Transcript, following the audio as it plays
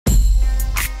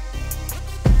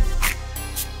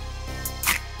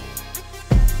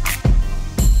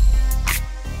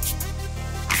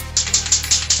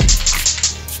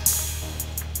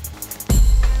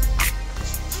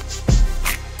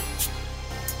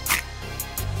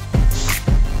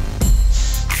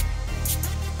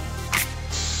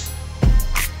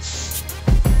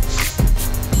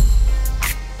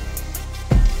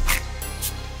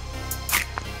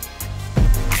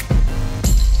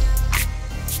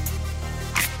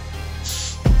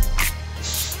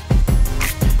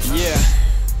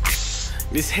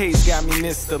This haze got me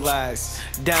mystified.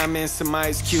 Diamonds, some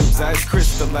ice cubes, ice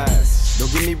crystallized.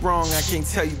 Don't get me wrong, I can't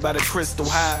tell you about a crystal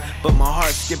high, but my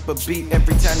heart skip a beat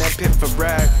every time that piffer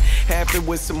ride. Half it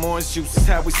with some orange juice, is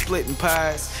how we splitting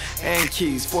pies. And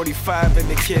keys, 45 and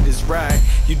the kid is right.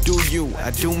 You do you,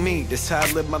 I do me, that's how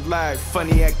I live my life.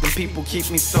 Funny acting people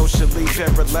keep me socially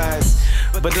paralyzed,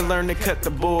 but I learn to cut the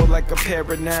bull like a pair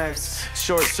of knives.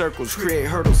 Short circles create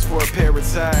hurdles for a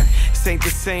parasite. This ain't the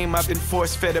same, I've been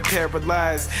force-fed or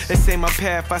paralyzed. They say my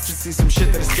path, I should see some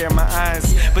shit that'll scare my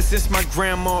eyes. But since my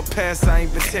grandma passed, I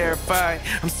ain't been terrified.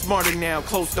 I'm smarter now,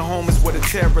 close to home is where the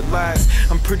terror lies.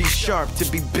 I'm pretty sharp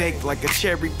to be baked like a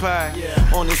cherry pie.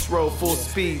 On this road full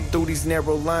speed through these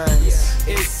narrow lines.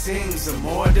 It seems the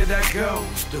more that I go,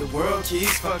 the world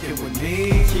keeps fucking with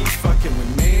me. Keeps fucking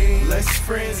with me. Less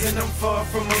friends and I'm far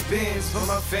from a Benz, but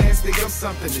my fans think I'm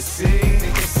something to see.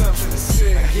 Think I'm something to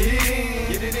see. I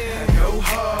get it in, I go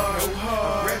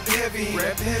hard, rap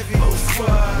heavy, oh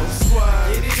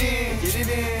squad, get it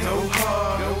in, go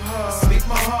hard, speak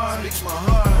my heart,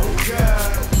 oh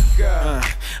God.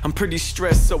 I'm pretty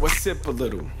stressed, so I sip a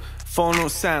little. Phone on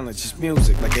silent, just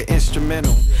music like an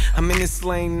instrumental. I'm in this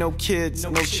lane, no kids,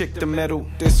 no chick to meddle.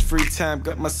 This free time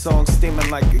got my song steaming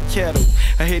like a kettle.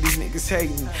 I hear these niggas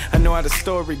hating, I know how the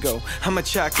story go. I'm a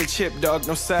chocolate chip dog,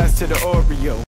 no size to the Oreo.